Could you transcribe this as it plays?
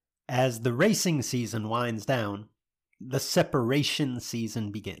As the racing season winds down, the separation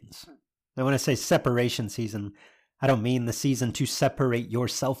season begins. Now, when I say separation season, I don't mean the season to separate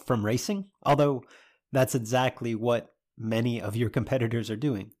yourself from racing, although that's exactly what many of your competitors are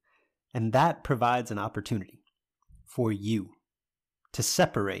doing. And that provides an opportunity for you to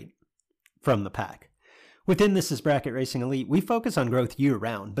separate from the pack. Within This Is Bracket Racing Elite, we focus on growth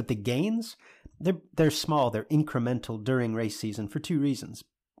year-round, but the gains, they're small, they're incremental during race season for two reasons.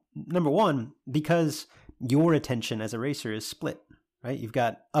 Number one, because your attention as a racer is split, right? You've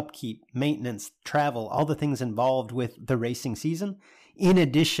got upkeep, maintenance, travel, all the things involved with the racing season, in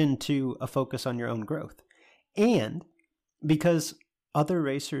addition to a focus on your own growth. And because other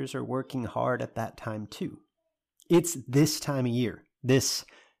racers are working hard at that time too. It's this time of year, this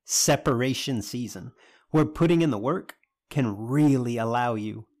separation season, where putting in the work can really allow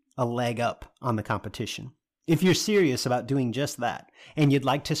you a leg up on the competition. If you're serious about doing just that, and you'd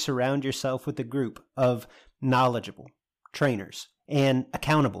like to surround yourself with a group of knowledgeable trainers and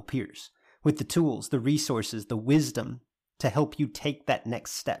accountable peers with the tools, the resources, the wisdom to help you take that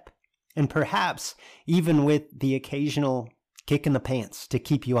next step, and perhaps even with the occasional kick in the pants to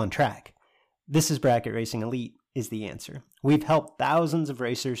keep you on track, This Is Bracket Racing Elite is the answer. We've helped thousands of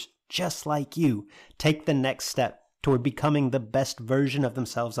racers just like you take the next step toward becoming the best version of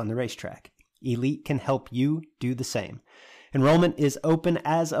themselves on the racetrack. Elite can help you do the same. Enrollment is open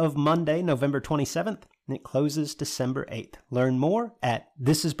as of Monday, November 27th, and it closes December 8th. Learn more at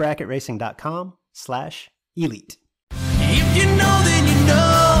thisisbracketracing.com/elite. If you know, then you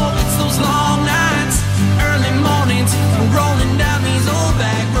know. It's those long nights, early mornings, rolling down these old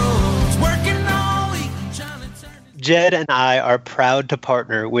back roads, working all week, trying to turn. Jed and I are proud to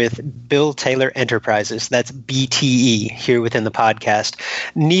partner with Bill Taylor Enterprises, that's BTE, here within the podcast.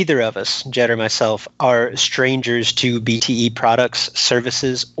 Neither of us, Jed or myself, are strangers to BTE products,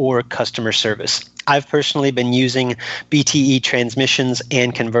 services, or customer service. I've personally been using BTE transmissions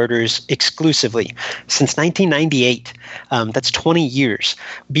and converters exclusively since 1998. That's 20 years.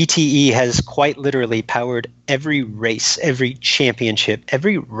 BTE has quite literally powered every race, every championship,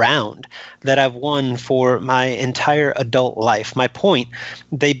 every round that I've won for my entire adult life. My point,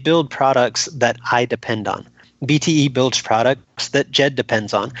 they build products that I depend on. BTE builds products that Jed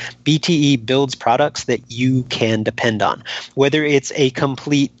depends on. BTE builds products that you can depend on. Whether it's a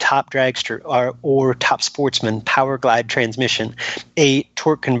complete top dragster or top sportsman power glide transmission, a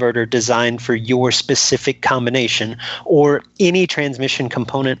torque converter designed for your specific combination, or any transmission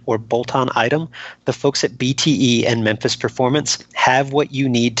component or bolt-on item, the folks at BTE and Memphis Performance have what you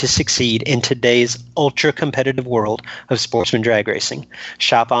need to succeed in today's ultra-competitive world of sportsman drag racing.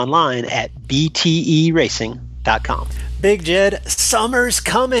 Shop online at bteracing.com. Big Jed, summer's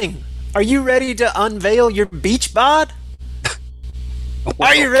coming. Are you ready to unveil your beach bod?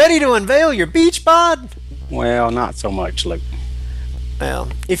 Are you ready to unveil your beach bod? Well, not so much, Luke. Well,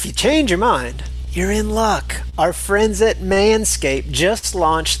 if you change your mind, you're in luck. Our friends at Manscaped just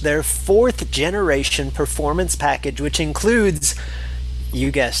launched their 4th generation performance package, which includes,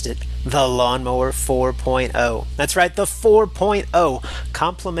 you guessed it, the Lawnmower 4.0. That's right, the 4.0.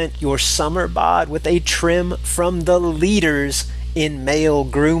 Complement your summer bod with a trim from the leaders in male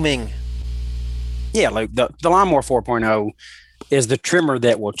grooming. Yeah, Luke, the Lawnmower 4.0 is the trimmer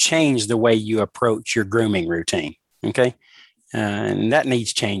that will change the way you approach your grooming routine, okay? And that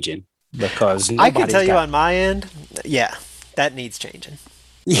needs changing because I can tell you on my end, yeah, that needs changing.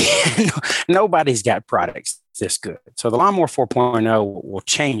 Yeah, nobody's got products this good. So the Lawnmower 4.0 will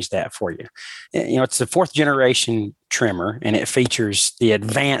change that for you. You know, it's the 4th generation trimmer, and it features the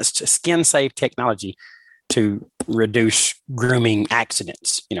advanced skin-safe technology to reduce grooming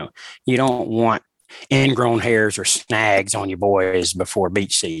accidents. You know, you don't want ingrown hairs or snags on your boys before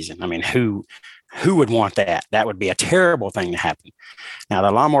beach season. I mean, who would want that? That would be a terrible thing to happen. Now,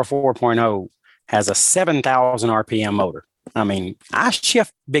 the Lawnmower 4.0 has a 7,000 RPM motor. I mean, I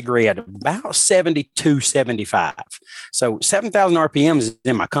shift Big Red about 72, 75. So 7,000 RPMs is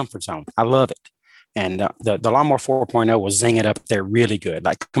in my comfort zone. I love it. And the Lawnmower 4.0 will zing it up there really good,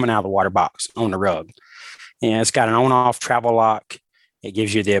 like coming out of the water box on the rug. And it's got an on-off travel lock. It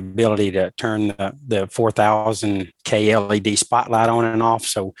gives you the ability to turn the 4,000 K LED spotlight on and off.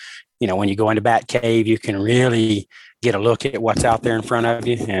 So, you know, when you go into Bat Cave, you can really get a look at what's out there in front of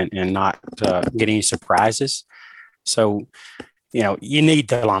you and not get any surprises. So, you know, you need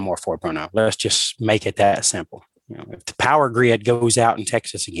the Lawnmower 4.0. Let's just make it that simple. You know, if the power grid goes out in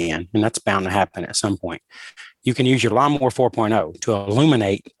Texas again, and that's bound to happen at some point, you can use your Lawnmower 4.0 to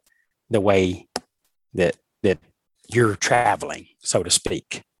illuminate the way that you're traveling, so to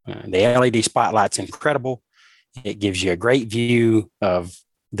speak. The LED spotlight's incredible. It gives you a great view of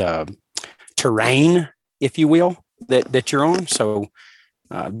the terrain, if you will, that you're on. So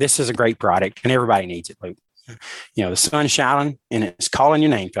this is a great product, and everybody needs it, Luke. The sun's shining, and it's calling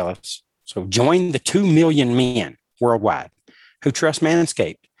your name, fellas. So join the 2 million men worldwide who trust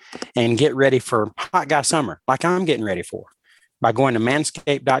Manscaped and get ready for hot guy summer, like I'm getting ready for, by going to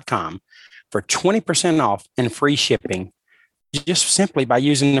manscaped.com for 20% off and free shipping, just simply by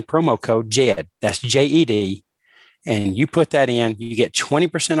using the promo code JED. That's JED. And you put that in, you get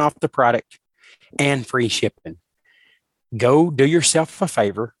 20% off the product and free shipping. Go do yourself a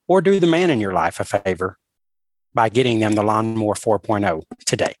favor, or do the man in your life a favor, by getting them the Lawnmower 4.0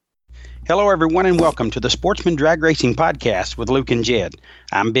 today. Hello, everyone, and welcome to the Sportsman Drag Racing Podcast with Luke and Jed.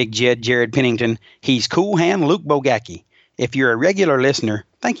 I'm Big Jed, Jared Pennington. He's Cool Hand, Luke Bogacki. If you're a regular listener,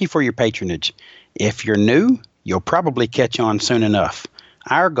 thank you for your patronage. If you're new, you'll probably catch on soon enough.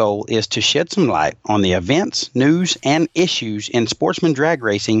 Our goal is to shed some light on the events, news, and issues in sportsman drag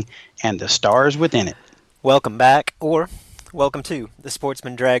racing and the stars within it. Welcome back, or welcome to the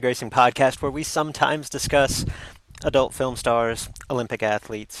Sportsman Drag Racing Podcast, where we sometimes discuss adult film stars, Olympic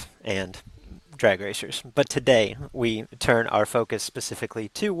athletes, and drag racers. But today, we turn our focus specifically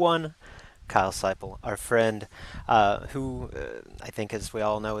to one, Kyle Seipel, our friend, who I think, as we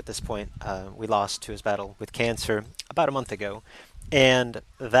all know at this point, we lost to his battle with cancer about a month ago. And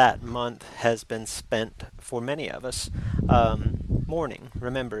that month has been spent, for many of us, mourning,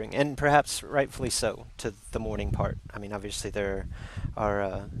 remembering, and perhaps rightfully so, to the mourning part. I mean, obviously there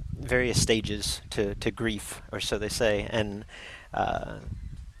are various stages to grief, or so they say, and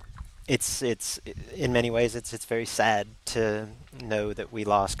it's in many ways it's very sad to know that we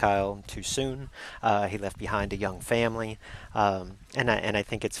lost Kyle too soon. He left behind a young family, and I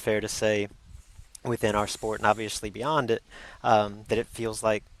think it's fair to say, within our sport and obviously beyond it, that it feels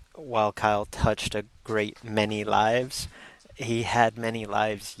like while Kyle touched a great many lives, he had many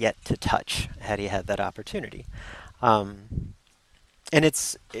lives yet to touch had he had that opportunity. And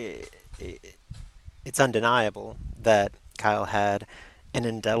it's undeniable that Kyle had an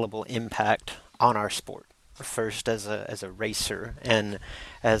indelible impact on our sport. First as a racer, and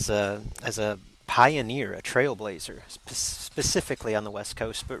as a pioneer, a trailblazer, specifically on the West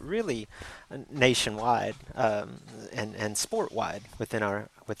Coast, but really nationwide, and sport-wide within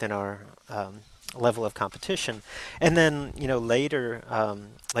our level of competition. And then later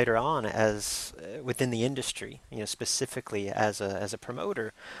on, as within the industry, specifically as a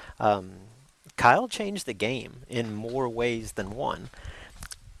promoter, Kyle changed the game in more ways than one.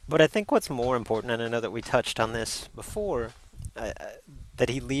 But I think what's more important, and I know that we touched on this before, that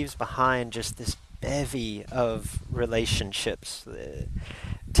he leaves behind just this bevy of relationships.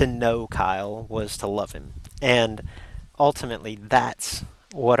 To know Kyle was to love him. And ultimately, that's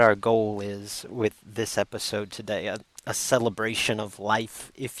what our goal is with this episode today, a celebration of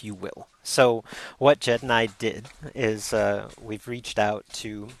life, if you will. So what Jed and I did is we've reached out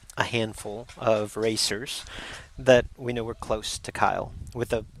to a handful of racers that we know were close to Kyle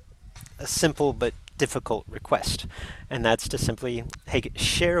with a simple but difficult request, and that's to simply, hey,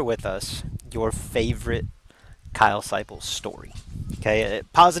 share with us your favorite Kyle Seipel story. Okay,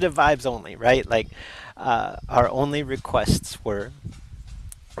 positive vibes only, right? Like, our only requests were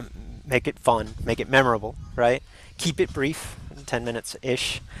make it fun, make it memorable, right? Keep it brief, 10 minutes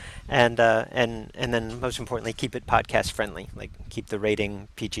ish, and then most importantly, keep it podcast friendly. Like, keep the rating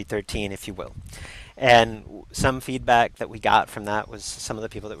PG-13, if you will. And some feedback that we got from that was some of the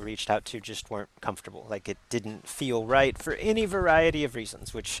people that we reached out to just weren't comfortable. Like, it didn't feel right for any variety of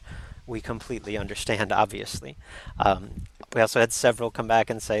reasons, which we completely understand, obviously. We also had several come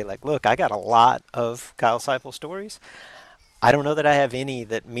back and say, like, look, I got a lot of Kyle Seipel stories. I don't know that I have any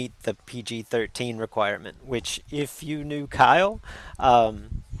that meet the PG-13 requirement, which, if you knew Kyle,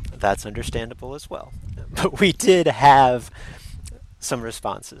 that's understandable as well. But we did have some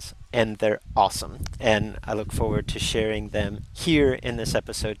responses, and they're awesome. And I look forward to sharing them here in this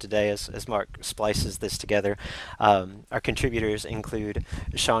episode today as Mark splices this together. Our contributors include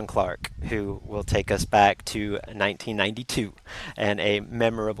Sean Clark, who will take us back to 1992 and a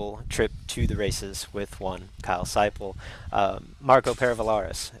memorable trip to the races with one Kyle Seipel. Marco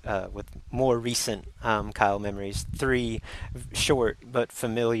Peravalaris, with more recent Kyle memories, 3 short but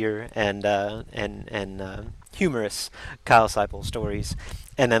familiar and humorous Kyle Seipel stories.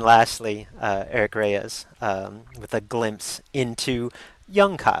 And then lastly, Eric Reyes, with a glimpse into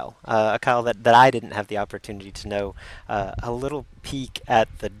young Kyle, a Kyle that I didn't have the opportunity to know, a little peek at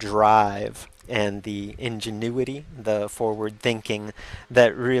the drive and the ingenuity, the forward thinking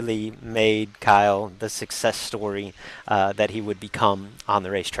that really made Kyle the success story that he would become on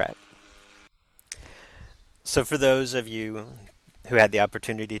the racetrack. So for those of you who had the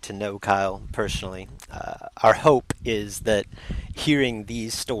opportunity to know Kyle personally, our hope is that hearing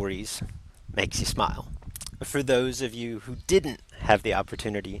these stories makes you smile. For those of you who didn't have the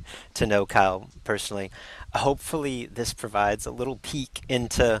opportunity to know Kyle personally, hopefully this provides a little peek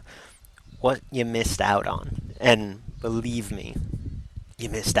into what you missed out on. And believe me, you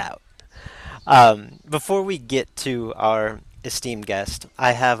missed out. Before we get to our esteemed guest,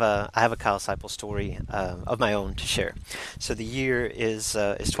 I have a Kyle Seipel story of my own to share. So the year is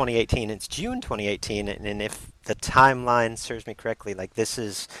 2018. It's June 2018, and if the timeline serves me correctly, like this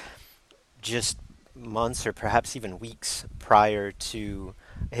is just months or perhaps even weeks prior to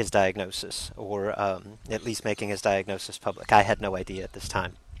his diagnosis, or at least making his diagnosis public. I had no idea at this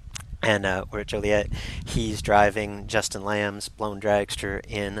time. And we're at Joliet. He's driving Justin Lamb's Blown Dragster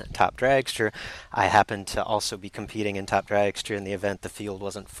in Top Dragster. I happened to also be competing in Top Dragster in the event. The field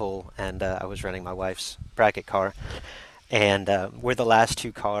wasn't full, and I was running my wife's bracket car. And we're the last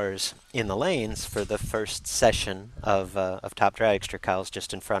two cars in the lanes for the first session of Top Dragster. Kyle's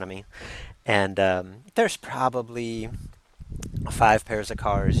just in front of me. And there's probably 5 pairs of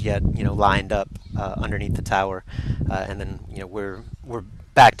cars yet, lined up underneath the tower. And then, we're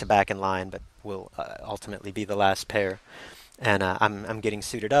back to back in line, but will ultimately be the last pair. And I'm getting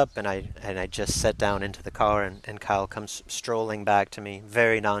suited up, and I just set down into the car, and Kyle comes strolling back to me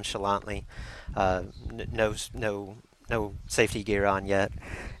very nonchalantly, no safety gear on yet,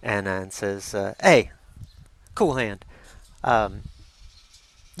 and says, "Hey, cool hand.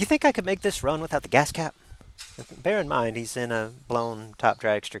 You think I could make this run without the gas cap?" Bear in mind, he's in a blown Top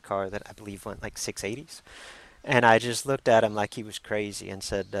Dragster car that I believe went like 680s. And I just looked at him like he was crazy and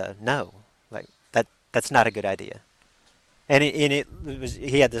said, "No, like that's not a good idea." And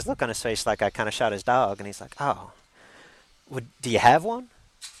he had this look on his face like I kind of shot his dog, and he's like, "Oh, do you have one?"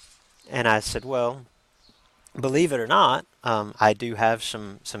 And I said, "Well, believe it or not, I do have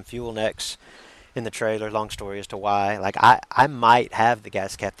some fuel necks in the trailer. Long story as to why. Like I might have the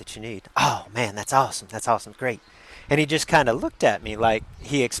gas cap that you need." "Oh man, that's awesome. That's awesome. Great." And he just kind of looked at me like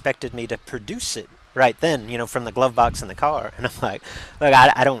he expected me to produce it right then, from the glove box in the car. And I'm like, "Look,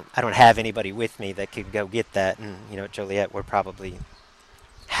 I don't have anybody with me that could go get that." And at Joliet, we're probably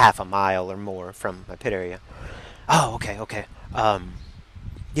half a mile or more from my pit area. "Oh, okay.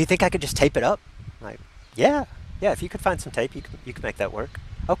 Do you think I could just tape it up?" I'm like, yeah. If you could find some tape, you could make that work.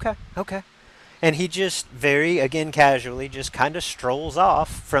 Okay. And he just very, again, casually, just kind of strolls off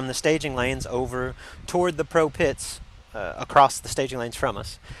from the staging lanes over toward the pro pits, across the staging lanes from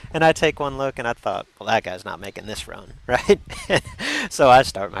us. And I take one look, and I thought, well, that guy's not making this run, right? So I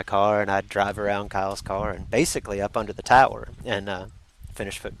start my car, and I drive around Kyle's car and basically up under the tower, and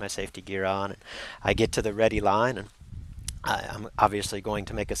finish putting my safety gear on. And I get to the ready line, and I'm obviously going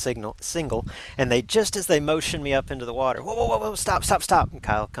to make a single, and just as they motion me up into the water, whoa, stop. And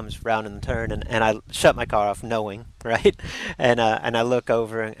Kyle comes round in the turn, and I shut my car off knowing, right? And I look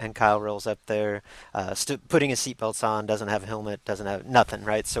over, and Kyle rolls up there, putting his seatbelts on, doesn't have a helmet, doesn't have nothing,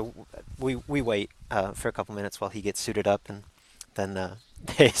 right? So we wait for a couple minutes while he gets suited up, and then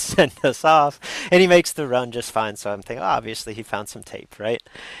they send us off, and he makes the run just fine. So I'm thinking, obviously he found some tape, right?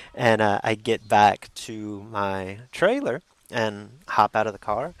 And I get back to my trailer and hop out of the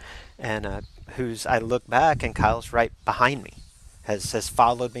car, and I look back, and Kyle's right behind me, has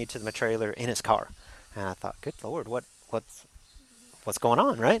followed me to my trailer in his car. And I thought, good Lord, what's going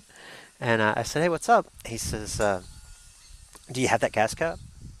on, right? And I said, "Hey, what's up?" He says, "Do you have that gas cap?"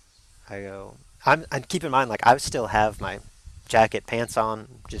 I go, I'm keep in mind, like, I still have my jacket, pants on,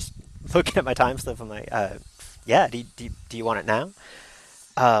 just looking at my time slip. I'm like, yeah, do you want it now?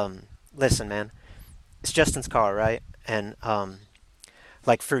 Listen, man, it's Justin's car, right? And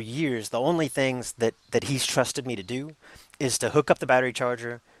like, for years, the only things that he's trusted me to do is to hook up the battery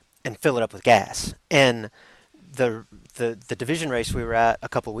charger and fill it up with gas. And the division race we were at a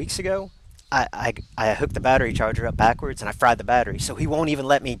couple weeks ago, I hooked the battery charger up backwards, and I fried the battery. So he won't even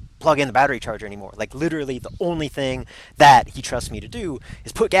let me plug in the battery charger anymore. Like, literally the only thing that he trusts me to do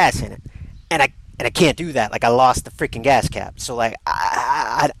is put gas in it. And I can't do that. Like, I lost the freaking gas cap. So, like,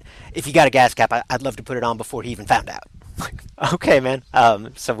 if you got a gas cap, I'd love to put it on before he even found out. Like, okay, man.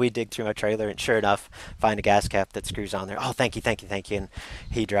 So we dig through my trailer, and sure enough, find a gas cap that screws on there. "Oh, thank you. And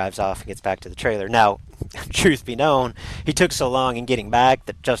he drives off and gets back to the trailer. Now, truth be known, he took so long in getting back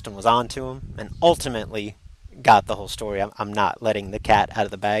that Justin was on to him, and ultimately got the whole story. I'm not letting the cat out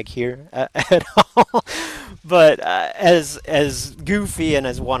of the bag here at all. But as goofy and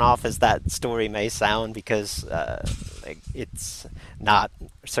as one-off as that story may sound, because like, it's not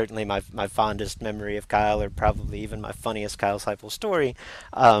certainly my fondest memory of Kyle, or probably even my funniest Kyle Seipel story,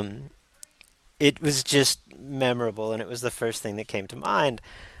 it was just memorable, and it was the first thing that came to mind.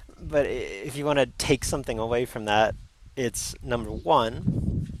 But if you want to take something away from that, it's number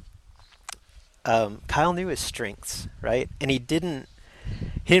one, Kyle knew his strengths, right? And he didn't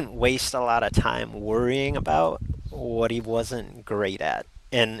waste a lot of time worrying about what he wasn't great at.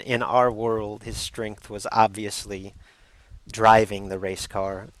 And in our world, his strength was obviously driving the race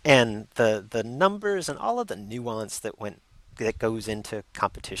car, and the numbers and all of the nuance that goes into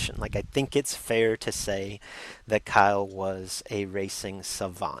competition. Like, I think it's fair to say that Kyle was a racing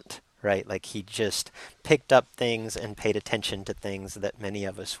savant, right? Like, he just picked up things and paid attention to things that many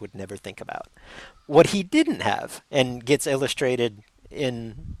of us would never think about. What he didn't have, and gets illustrated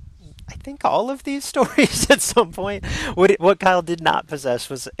in, I think, all of these stories at some point, what Kyle did not possess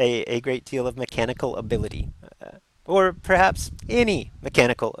was a great deal of mechanical ability, or perhaps any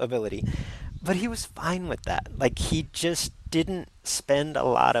mechanical ability. But he was fine with that. Like, he just didn't spend a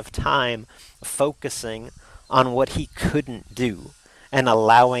lot of time focusing on what he couldn't do and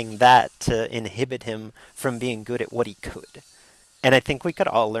allowing that to inhibit him from being good at what he could. And I think we could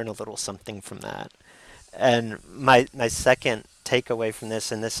all learn a little something from that. And my second takeaway from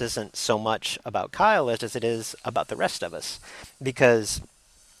this, and this isn't so much about Kyle as it is about the rest of us, because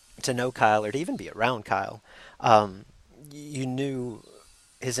to know Kyle or to even be around Kyle, you knew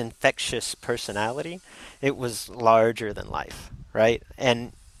his infectious personality. It was larger than life, right?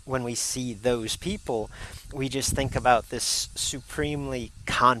 And when we see those people, we just think about this supremely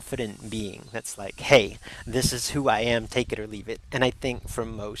confident being that's like, hey, this is who I am, take it or leave it. And I think for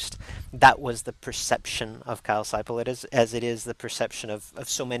most, that was the perception of Kyle Seipel, as it is the perception of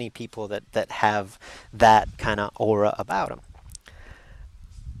so many people that have that kind of aura about them.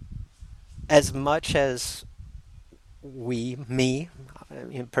 As much as me,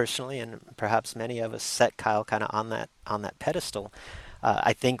 personally, and perhaps many of us set Kyle kind of on that pedestal,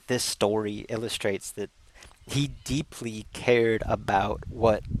 I think this story illustrates that he deeply cared about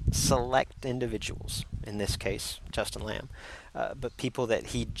what select individuals, in this case Justin Lamb, but people that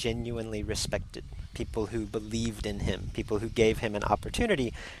he genuinely respected, people who believed in him, people who gave him an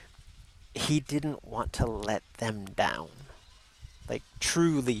opportunity. He didn't want to let them down. Like,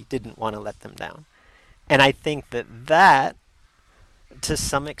 truly didn't want to let them down. And I think that, to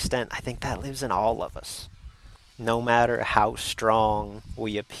some extent, I think that lives in all of us, no matter how strong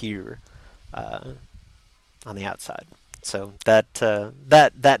we appear on the outside. So that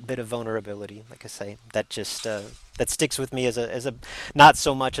bit of vulnerability, like I say, that just that sticks with me as a not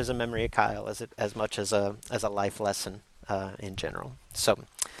so much as a memory of Kyle as much as a life lesson in general. So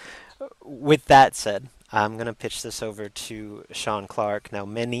with that said, I'm going to pitch this over to Sean Clark. Now,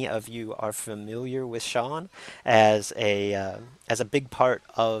 many of you are familiar with Sean as a big part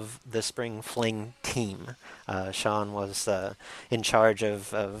of the Spring Fling team. Sean was in charge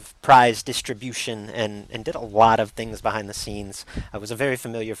of prize distribution and did a lot of things behind the scenes. Was a very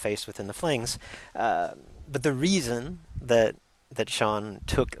familiar face within the Flings. But the reason that Sean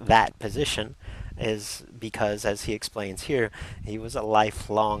took that position is because, as he explains here, he was a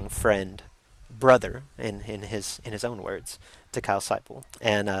lifelong friend, brother, in his own words, to Kyle Seipel.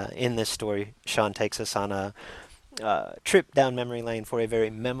 And in this story, Sean takes us on a trip down memory lane for a very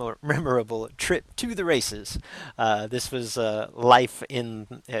memorable trip to the races. This was life in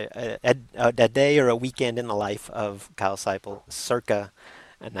a day or a weekend in the life of Kyle Seipel, circa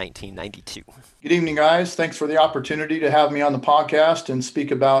 1992. Good evening, guys. Thanks for the opportunity to have me on the podcast and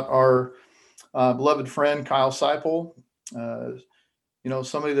speak about our beloved friend, Kyle Seipel.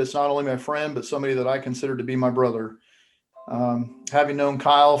 Somebody that's not only my friend, but somebody that I consider to be my brother. Having known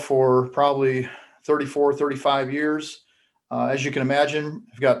Kyle for probably 34, 35 years, as you can imagine,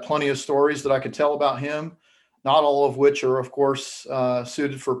 I've got plenty of stories that I could tell about him, not all of which are, of course,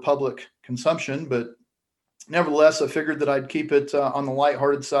 suited for public consumption, but nevertheless, I figured that I'd keep it on the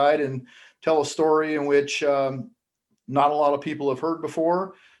lighthearted side and tell a story in which not a lot of people have heard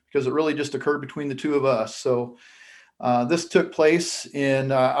before, because it really just occurred between the two of us. So this took place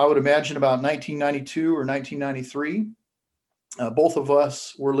in, I would imagine, about 1992 or 1993. Both of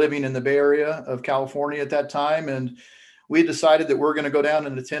us were living in the Bay Area of California at that time, and we decided that we're going to go down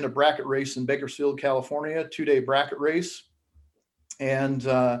and attend a bracket race in Bakersfield, California, 2-day bracket race. And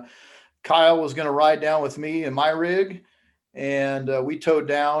Kyle was going to ride down with me in my rig, and we towed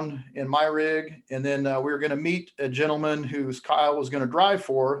down in my rig. And then we were going to meet a gentleman whose Kyle was going to drive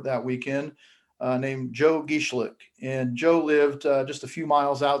for that weekend, named Joe Gieshlick. And Joe lived just a few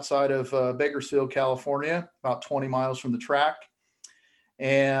miles outside of Bakersfield, California, about 20 miles from the track.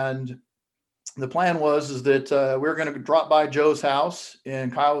 And the plan was that we were going to drop by Joe's house,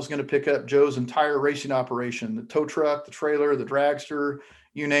 and Kyle was going to pick up Joe's entire racing operation, the tow truck, the trailer, the dragster,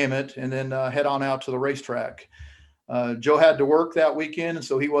 you name it, and then head on out to the racetrack. Joe had to work that weekend, and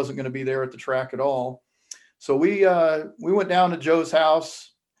so he wasn't going to be there at the track at all. So we went down to Joe's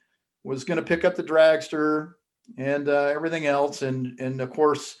house, was going to pick up the dragster and everything else. And of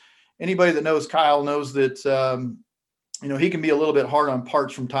course, anybody that knows Kyle knows that, he can be a little bit hard on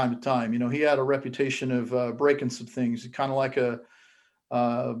parts from time to time. He had a reputation of breaking some things, kind of like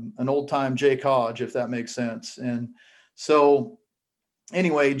an old time Jake Hodge, if that makes sense. And so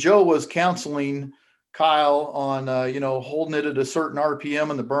anyway, Joe was counseling Kyle on, holding it at a certain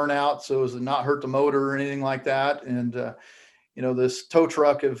RPM and the burnout so as to not hurt the motor or anything like that. And, this tow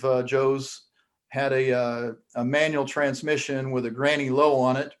truck of Joe's had a manual transmission with a granny low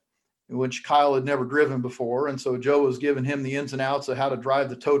on it, which Kyle had never driven before. And so Joe was giving him the ins and outs of how to drive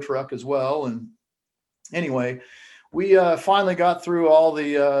the tow truck as well. And anyway, we finally got through all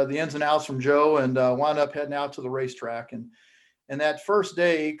the ins and outs from Joe and wound up heading out to the racetrack. And that first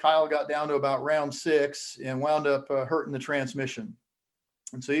day, Kyle got down to about round 6 and wound up hurting the transmission.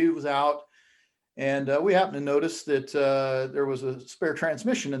 And so he was out, and we happened to notice that there was a spare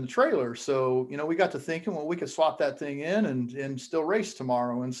transmission in the trailer. So, we got to thinking, well, we could swap that thing in and still race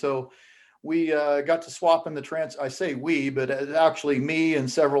tomorrow. And so we got to swap in I say we, but actually me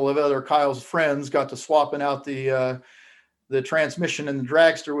and several of other Kyle's friends got to swapping out the transmission in the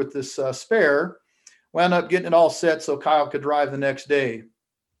dragster with this spare. Wound up getting it all set so Kyle could drive the next day.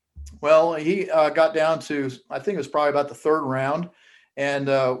 Well, he got down to, I think it was probably about the 3rd round, and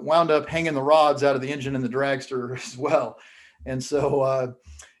wound up hanging the rods out of the engine in the dragster as well. And so,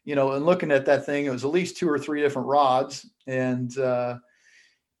 and looking at that thing, it was at least 2 or 3 different rods. And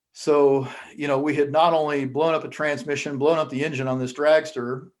so, we had not only blown up a transmission, blown up the engine on this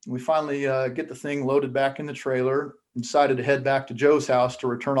dragster. We finally get the thing loaded back in the trailer and decided to head back to Joe's house to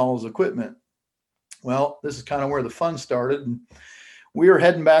return all his equipment. Well, this is kind of where the fun started. And we were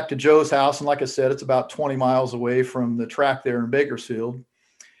heading back to Joe's house. And like I said, it's about 20 miles away from the track there in Bakersfield.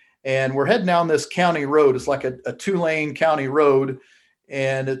 And we're heading down this county road. It's like a 2-lane county road.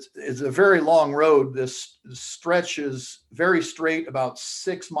 And it's a very long road. This stretch is very straight, about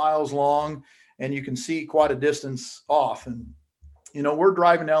 6 miles long. And you can see quite a distance off. And, we're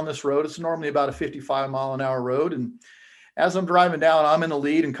driving down this road. It's normally about a 55-mile-an-hour road. And as I'm driving down, I'm in the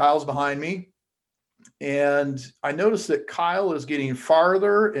lead and Kyle's behind me. And I noticed that Kyle is getting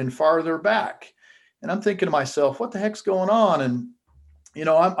farther and farther back. And I'm thinking to myself, what the heck's going on? And,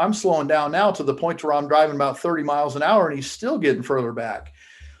 I'm slowing down now to the point where I'm driving about 30 miles an hour and he's still getting further back.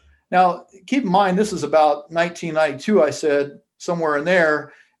 Now, keep in mind, this is about 1992, I said, somewhere in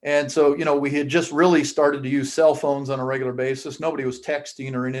there. And so, we had just really started to use cell phones on a regular basis. Nobody was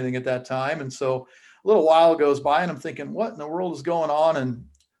texting or anything at that time. And so a little while goes by and I'm thinking, what in the world is going on? And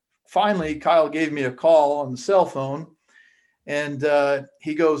finally, Kyle gave me a call on the cell phone, and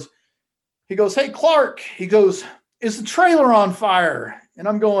he goes, "Hey, Clark," he goes, "is the trailer on fire?" And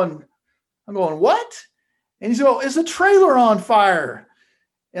I'm going, "What?" And he's going, "Is the trailer on fire?"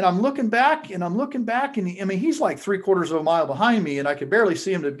 And I'm looking back, and he's like 3/4 of a mile behind me, and I could barely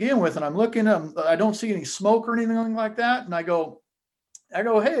see him to begin with. And I'm looking, I don't see any smoke or anything like that. And I go,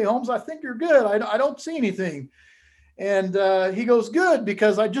 "Hey, Holmes, I think you're good. I don't see anything." And he goes, "Good,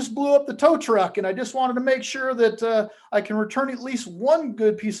 because I just blew up the tow truck and I just wanted to make sure that I can return at least one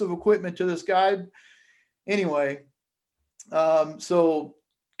good piece of equipment to this guy." Anyway, so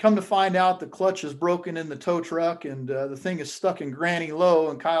come to find out the clutch is broken in the tow truck and the thing is stuck in granny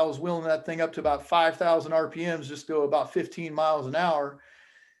low, and Kyle's wheeling that thing up to about 5,000 RPMs, just go about 15 miles an hour.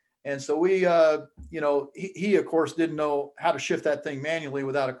 And so we, he of course didn't know how to shift that thing manually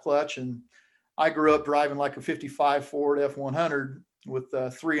without a clutch. And I grew up driving like a 55 Ford F100 with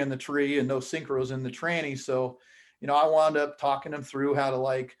 3 in the tree and no synchros in the tranny. So, I wound up talking him through how to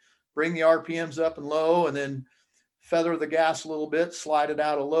like bring the RPMs up and low and then feather the gas a little bit, slide it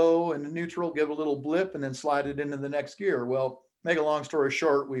out of low and neutral, give it a little blip, and then slide it into the next gear. Well, make a long story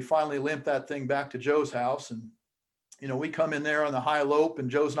short, we finally limped that thing back to Joe's house. And, we come in there on the high lope and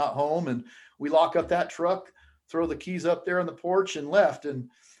Joe's not home, and we lock up that truck, throw the keys up there on the porch and left. And,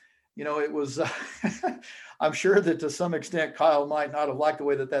 it was, I'm sure that to some extent, Kyle might not have liked the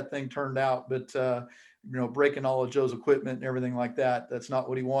way that thing turned out, but, breaking all of Joe's equipment and everything like that, that's not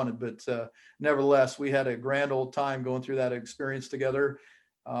what he wanted. But nevertheless, we had a grand old time going through that experience together.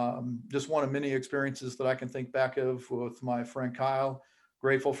 Just one of many experiences that I can think back of with my friend Kyle.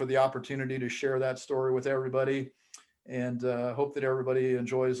 Grateful for the opportunity to share that story with everybody, and hope that everybody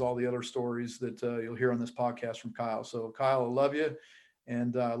enjoys all the other stories that you'll hear on this podcast from Kyle. So Kyle, I love you.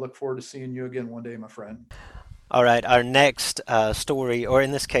 And I look forward to seeing you again one day, my friend. All right, our next story, or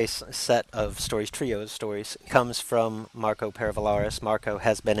in this case, set of stories, trio of stories, comes from Marco Peravalaris. Marco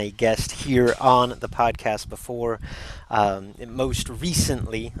has been a guest here on the podcast before. Most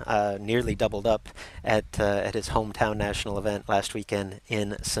recently, nearly doubled up at his hometown national event last weekend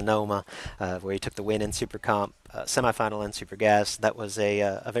in Sonoma, where he took the win in Super Comp, semifinal in Super Gas. That was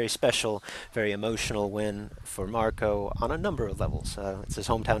a very special, very emotional win for Marco on a number of levels. It's his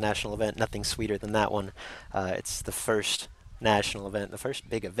hometown national event. Nothing sweeter than that one. It's the first national event, the first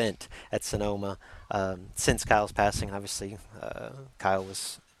big event at Sonoma since Kyle's passing. Obviously, Kyle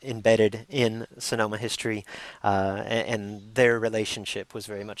was embedded in Sonoma history, and their relationship was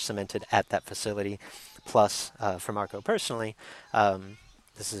very much cemented at that facility. Plus, for Marco personally,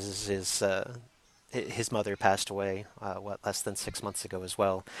 this is his mother passed away, less than 6 months ago as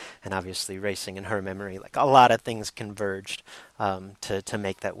well, and obviously racing in her memory, like a lot of things converged to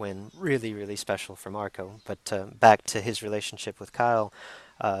make that win really, really special for Marco. But back to his relationship with Kyle,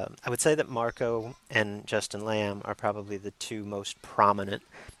 I would say that Marco and Justin Lamb are probably the two most prominent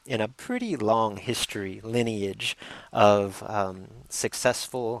in a pretty long history lineage of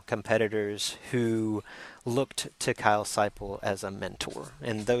successful competitors who looked to Kyle Seipel as a mentor.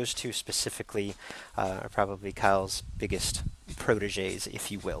 And those two specifically are probably Kyle's biggest proteges,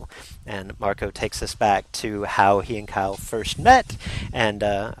 if you will. And Marco takes us back to how he and Kyle first met, and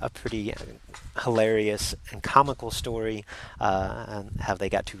a pretty hilarious and comical story on how they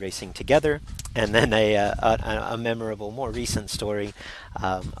got to racing together, and then a memorable, more recent story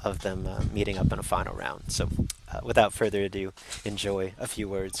of them meeting up in a final round. So without further ado, enjoy a few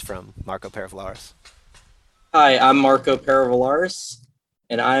words from Marco Peravalaris. Hi, I'm Marco Peravalaris,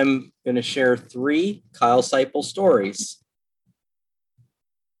 and I'm going to share 3 Kyle Seipel stories.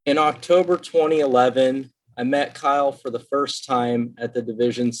 In October 2011, I met Kyle for the first time at the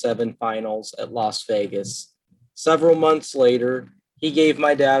Division 7 finals at Las Vegas. Several months later, he gave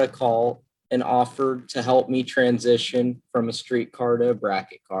my dad a call and offered to help me transition from a street car to a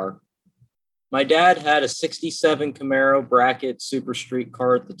bracket car. My dad had a 67 Camaro bracket super street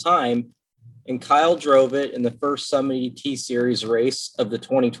car at the time, and Kyle drove it in the first Summit ET Series race of the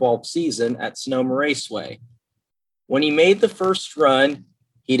 2012 season at Sonoma Raceway. When he made the first run,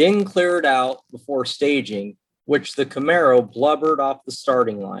 he didn't clear it out before staging, which the Camaro blubbered off the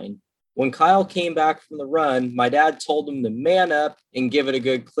starting line. When Kyle came back from the run, my dad told him to man up and give it a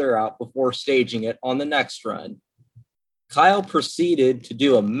good clear out before staging it on the next run. Kyle proceeded to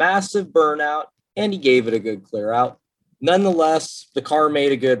do a massive burnout, and he gave it a good clear out. Nonetheless, the car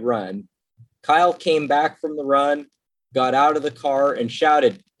made a good run. Kyle came back from the run, got out of the car, and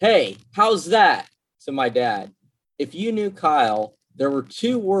shouted, "Hey, how's that?" to my dad. If you knew Kyle, there were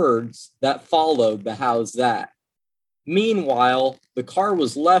 2 words that followed the "how's that." Meanwhile, the car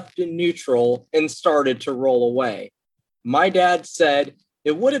was left in neutral and started to roll away. My dad said,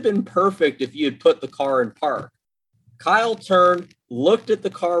 "It would have been perfect if you had put the car in park." Kyle turned, looked at the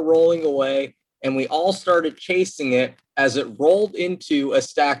car rolling away, and we all started chasing it as it rolled into a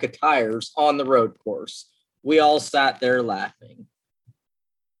stack of tires on the road course. We all sat there laughing.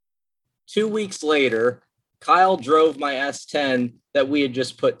 2 weeks later, Kyle drove my S10 that we had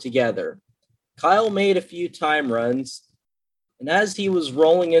just put together. Kyle made a few time runs, and as he was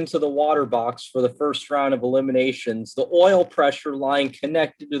rolling into the water box for the first round of eliminations, the oil pressure line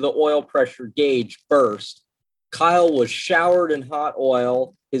connected to the oil pressure gauge burst. Kyle was showered in hot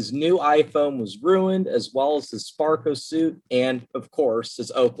oil. His new iPhone was ruined, as well as his Sparko suit and, of course,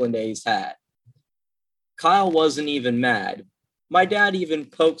 his Oakland A's hat. Kyle wasn't even mad. My dad even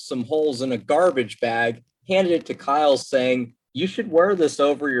poked some holes in a garbage bag, handed it to Kyle, saying, "You should wear this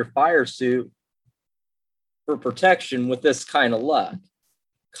over your fire suit for protection with this kind of luck."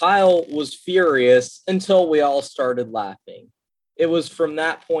 Kyle was furious until we all started laughing. It was from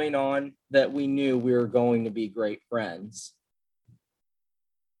that point on that we knew we were going to be great friends.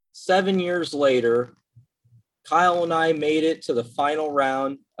 7 years later, Kyle and I made it to the final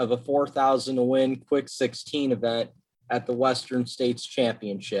round of a 4,000 to win quick 16 event at the Western States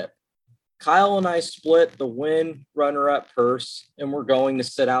Championship. Kyle and I split the win runner-up purse, and we're going to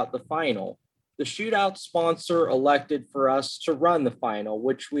sit out the final. The shootout sponsor elected for us to run the final,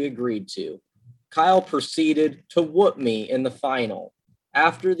 which we agreed to. Kyle proceeded to whoop me in the final.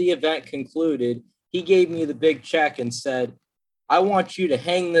 After the event concluded, he gave me the big check and said, "I want you to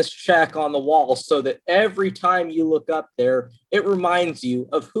hang this check on the wall so that every time you look up there, it reminds you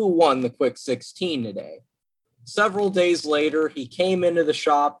of who won the quick 16 today." Several days later, he came into the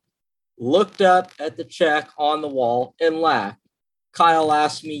shop, looked up at the check on the wall, and laughed. Kyle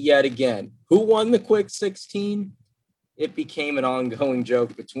asked me yet again, "Who won the quick 16? It became an ongoing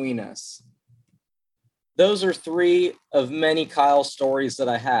joke between us. Those are three of many Kyle stories that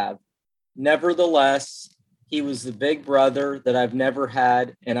I have. Nevertheless, he was the big brother that I've never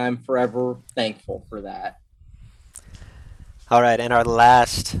had, and I'm forever thankful for that. All right, and our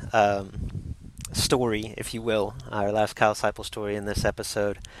last story, if you will, our last Kyle Seipel story in this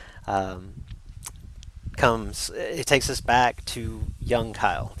episode um, it takes us back to young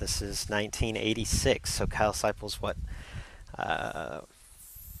Kyle. This is 1986, so Kyle Seipel's what, uh,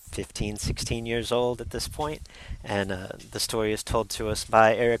 15, 16 years old at this point, and the story is told to us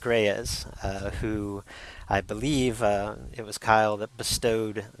by Eric Reyes, who I believe it was Kyle that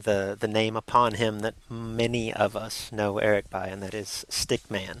bestowed the name upon him that many of us know Eric by, and that is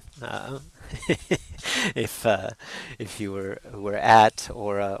Stickman. If you were at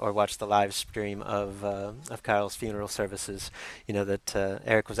or watched the live stream of Kyle's funeral services, you know that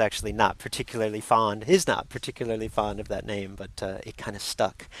Eric was actually not particularly fond of that name, but it kind of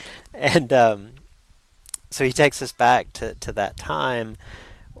stuck, and so he takes us back to that time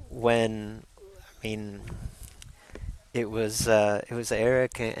when, I mean, it was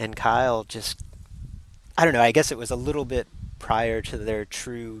Eric and Kyle just, I don't know, I guess it was a little bit prior to their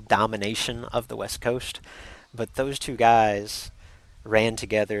true domination of the West Coast, but those two guys ran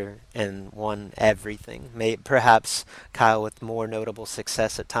together and won everything. Perhaps Kyle with more notable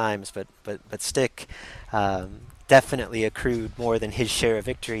success at times, but Stick definitely accrued more than his share of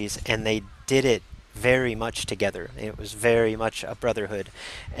victories, and they did it very much together. It was very much a brotherhood,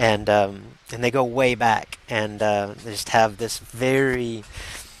 and they go way back, and they just have this very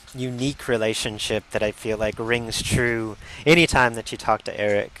unique relationship that I feel like rings true anytime that you talk to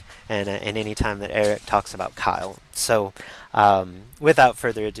Eric, and anytime that Eric talks about Kyle. So without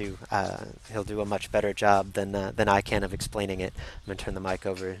further ado, he'll do a much better job than I can of explaining it. I'm going to turn the mic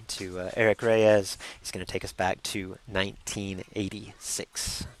over to Eric Reyes. He's going to take us back to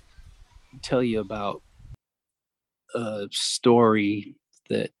 1986. Tell you about a story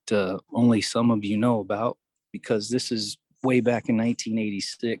that only some of you know about, because this is way back in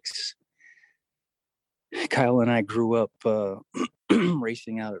 1986. Kyle and I grew up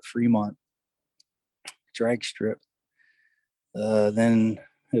racing out at Fremont drag strip. Then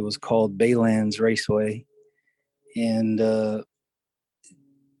it was called Baylands Raceway, and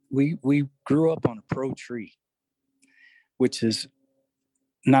we grew up on a pro tree, which is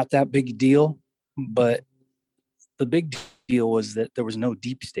not that big a deal, but the big deal was that there was no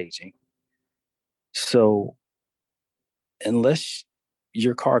deep staging. So unless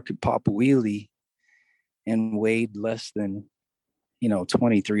your car could pop a wheelie and weighed less than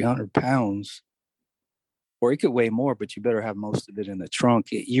 2,300 pounds, or it could weigh more, but you better have most of it in the trunk,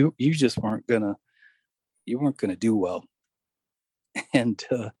 you just weren't gonna do well. And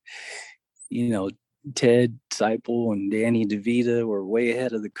Ted Seipel and Danny DeVita were way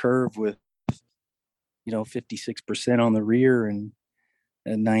ahead of the curve with 56% on the rear and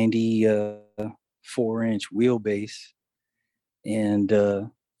a 94-inch wheelbase, and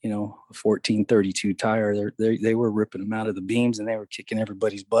a 1432 tire. They were ripping them out of the beams, and they were kicking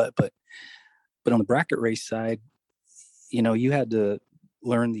everybody's butt. But on the bracket race side, you had to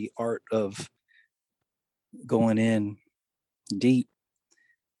learn the art of going in deep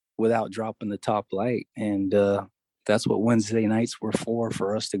without dropping the top light, and that's what Wednesday nights were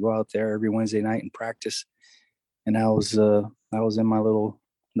for us to go out there every Wednesday night and practice. And I was in my little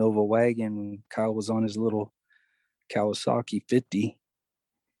Nova wagon, and Kyle was on his little Kawasaki 50,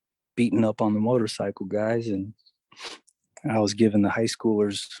 beating up on the motorcycle guys, and I was giving the high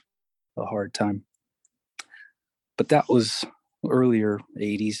schoolers a hard time. But that was earlier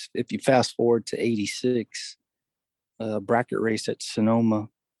 80s. If you fast forward to 86, bracket race at Sonoma,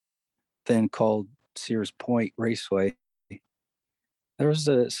 then called Sears Point Raceway, there was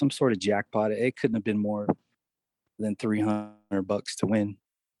some sort of jackpot. It couldn't have been more than $300 to win,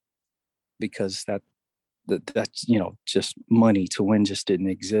 because that's just money to win just didn't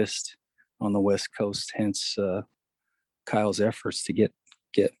exist on the West Coast. Hence Kyle's efforts to get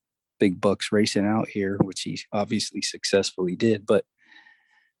big bucks racing out here, which he obviously successfully did. But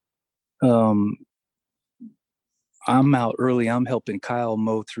I'm out early. I'm helping Kyle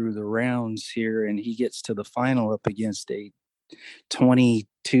mow through the rounds here, and he gets to the final up against a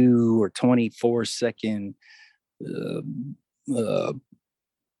 22 or 24 second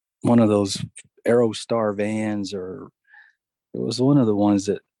one of those Aerostar vans, or it was one of the ones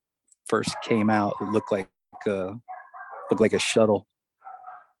that first came out. It looked like a shuttle,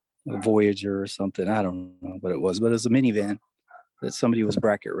 a Voyager or something. I don't know what it was, but it was a minivan that somebody was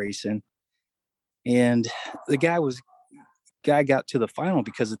bracket racing. And the guy got to the final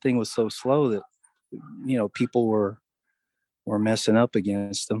because the thing was so slow that people were messing up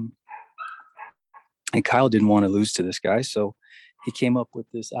against him. And Kyle didn't want to lose to this guy. So he came up with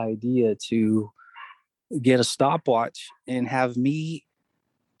this idea to get a stopwatch and have me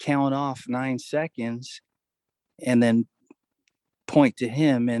count off 9 seconds and then point to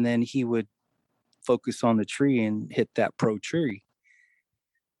him. And then he would focus on the tree and hit that pro tree.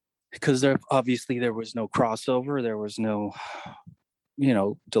 Because there was no crossover. There was no,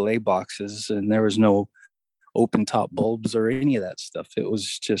 delay boxes, and there was no open top bulbs or any of that stuff. It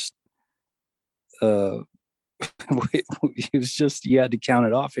was just, it was just, you had to count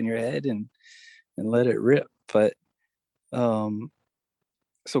it off in your head and let it rip. But, so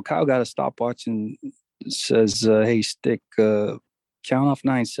Kyle got a stopwatch and says, hey, Stick, count off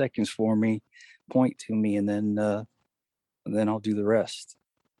 9 seconds for me, point to me, and then I'll do the rest.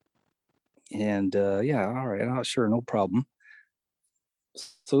 And yeah, all right, sure, no problem.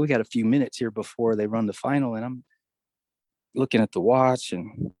 So we got a few minutes here before they run the final, and I'm looking at the watch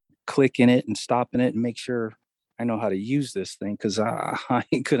and clicking it and stopping it and make sure I know how to use this thing, because I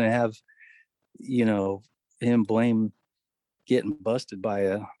ain't gonna have, him blame getting busted by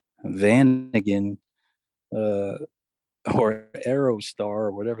a Vanagon or Aerostar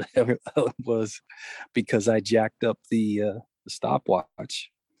or whatever the hell it was, because I jacked up the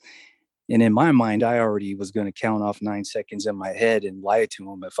stopwatch. And in my mind, I already was going to count off 9 seconds in my head and lie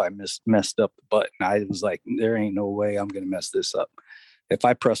to him if I messed up the button. I was like, there ain't no way I'm going to mess this up. If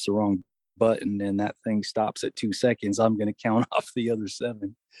I press the wrong button and that thing stops at 2 seconds, I'm going to count off the other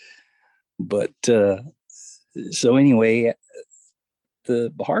 7. But so anyway,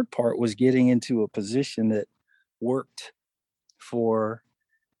 the hard part was getting into a position that worked for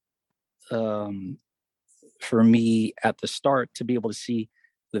me at the start, to be able to see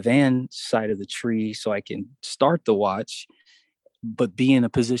the van side of the tree so I can start the watch, but be in a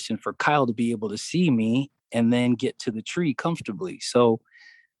position for Kyle to be able to see me and then get to the tree comfortably. So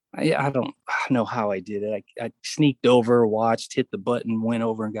I don't know how I did it. I sneaked over, watched, hit the button, went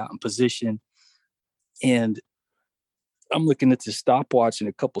over and got in position. And I'm looking at the stopwatch, and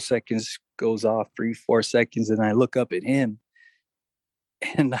a couple seconds goes off, 3-4 seconds. And I look up at him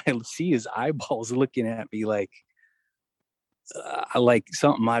and I see his eyeballs looking at me like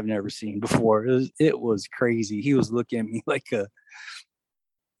something I've never seen before. It was crazy. He was looking at me like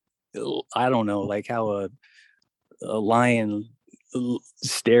I don't know, like how a lion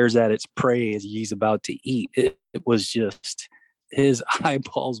stares at its prey as he's about to eat. It was just, his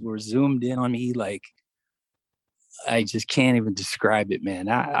eyeballs were zoomed in on me like, I just can't even describe it, man.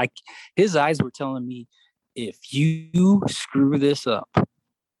 His eyes were telling me, if you screw this up,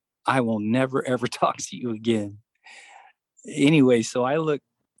 I will never, ever talk to you again. Anyway, so I look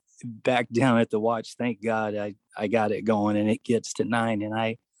back down at the watch. Thank God I got it going, and it gets to 9, and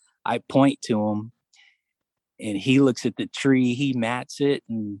I point to him, and he looks at the tree, he mats it,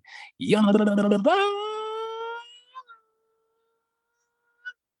 and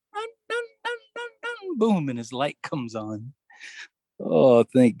boom, and his light comes on. Oh,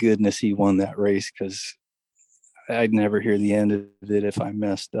 thank goodness he won that race, because I'd never hear the end of it if I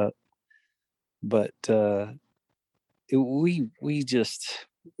messed up. But we just,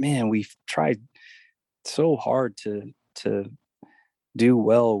 man, we've tried so hard to do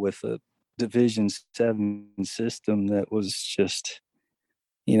well with a Division 7 system that was just,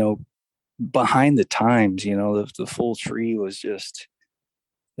 behind the times. The full tree was just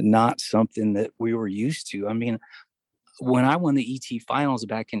not something that we were used to. I mean, when I won the ET finals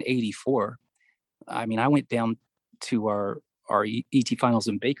back in '84, I mean, I went down to our ET finals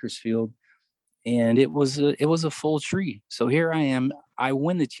in Bakersfield, and it was a full tree. So here I am. I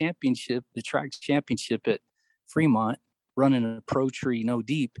win the championship, the track championship at Fremont, running a pro tree no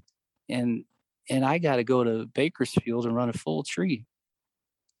deep, and I got to go to Bakersfield and run a full tree.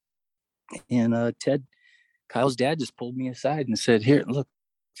 And Ted, Kyle's dad, just pulled me aside and said, "Here, look,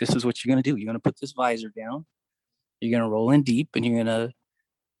 this is what you're going to do. You're going to put this visor down. You're going to roll in deep, and you're going to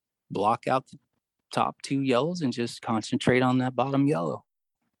block out the top 2 yellows and just concentrate on that bottom yellow."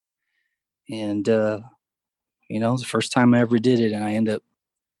 And the first time I ever did it, and I end up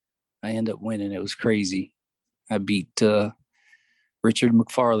winning. It was crazy. I beat Richard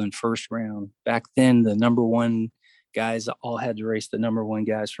McFarland first round. Back then, the number 1 guys all had to race the number 1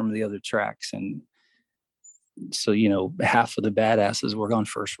 guys from the other tracks, and so half of the badasses were on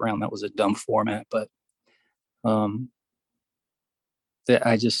first round. That was a dumb format, but that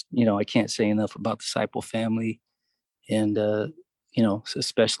I just I can't say enough about the Seipel family, and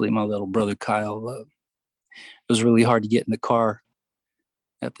especially my little brother Kyle. It was really hard to get in the car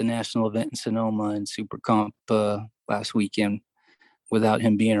at the national event in Sonoma and Super Comp last weekend without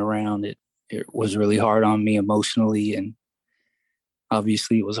him being around. It was really hard on me emotionally, and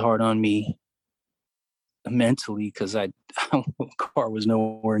obviously it was hard on me mentally, because the car was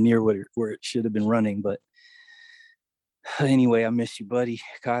nowhere near where it should have been running. But anyway, I miss you, buddy,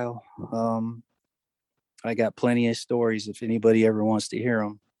 Kyle. I got plenty of stories. If anybody ever wants to hear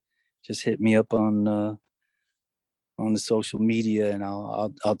them, just hit me up on the social media, and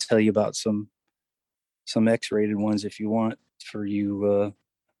I'll tell you about some X-rated ones if you want, for you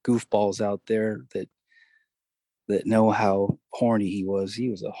goofballs out there that know how horny he was. He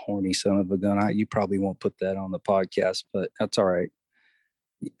was a horny son of a gun. You probably won't put that on the podcast, but that's all right.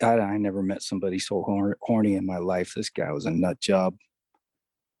 I never met somebody so horny in my life. This guy was a nut job.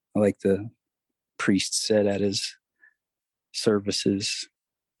 Like the priest said at his services,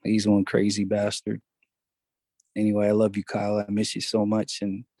 he's one crazy bastard. Anyway, I love you, Kyle. I miss you so much,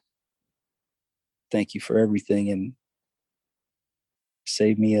 and thank you for everything. And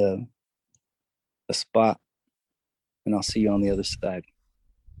save me a spot, and I'll see you on the other side.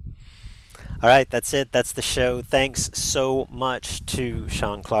 All right, that's it. That's the show. Thanks so much to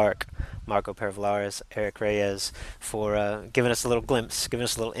Sean Clark, Marco Pervolaris, Eric Reyes for giving us a little glimpse, giving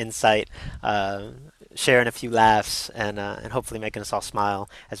us a little insight, sharing a few laughs, and hopefully making us all smile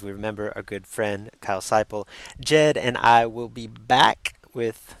as we remember our good friend Kyle Seipel. Jed and I will be back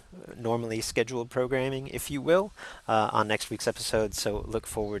with normally scheduled programming, if you will, on next week's episode. So look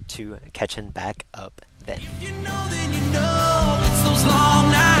forward to catching back up then. If you know, then you know. It's those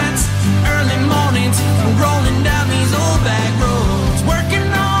long nights, early mornings, rolling down these old back roads,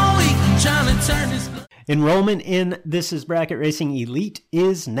 working all week, trying to turn this. Enrollment in This Is Bracket Racing Elite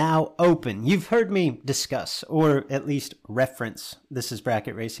is now open. You've heard me discuss, or at least reference, This Is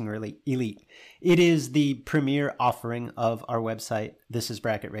Bracket Racing Elite. It is the premier offering of our website,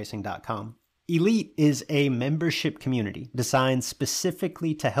 thisisbracketracing.com. Elite is a membership community designed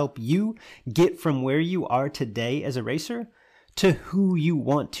specifically to help you get from where you are today as a racer to who you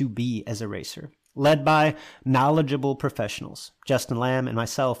want to be as a racer. Led by knowledgeable professionals. Justin Lamb and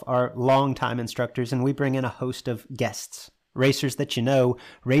myself are longtime instructors, and we bring in a host of guests, racers that you know,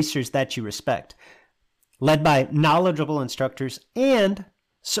 racers that you respect. Led by knowledgeable instructors and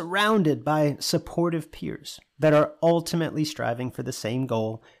surrounded by supportive peers that are ultimately striving for the same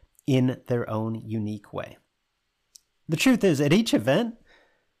goal in their own unique way. The truth is, at each event,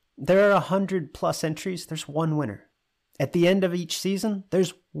 there are 100+ entries. There's one winner. At the end of each season,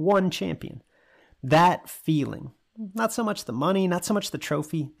 there's one champion. That feeling, not so much the money, not so much the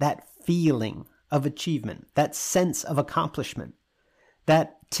trophy, that feeling of achievement, that sense of accomplishment,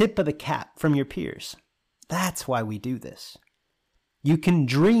 that tip of the cap from your peers. That's why we do this. You can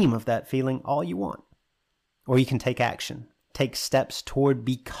dream of that feeling all you want, or you can take action, take steps toward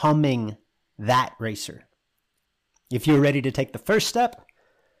becoming that racer. If you're ready to take the first step,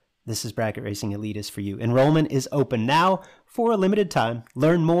 This Is Bracket Racing Elite is for you. Enrollment is open now for a limited time.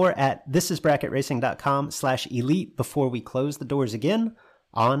 Learn more at thisisbracketracing.com/elite before we close the doors again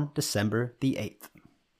on December the 8th.